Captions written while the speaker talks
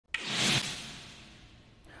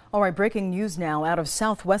All right, breaking news now out of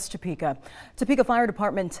southwest Topeka. Topeka Fire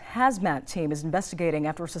Department's Hazmat team is investigating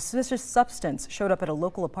after a suspicious substance showed up at a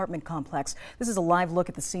local apartment complex. This is a live look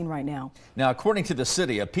at the scene right now. Now, according to the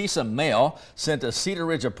city, a piece of mail sent to Cedar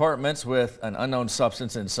Ridge Apartments with an unknown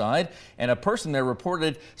substance inside, and a person there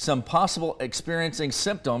reported some possible experiencing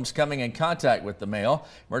symptoms coming in contact with the mail.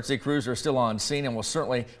 Emergency crews are still on scene and will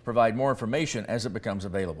certainly provide more information as it becomes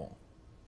available.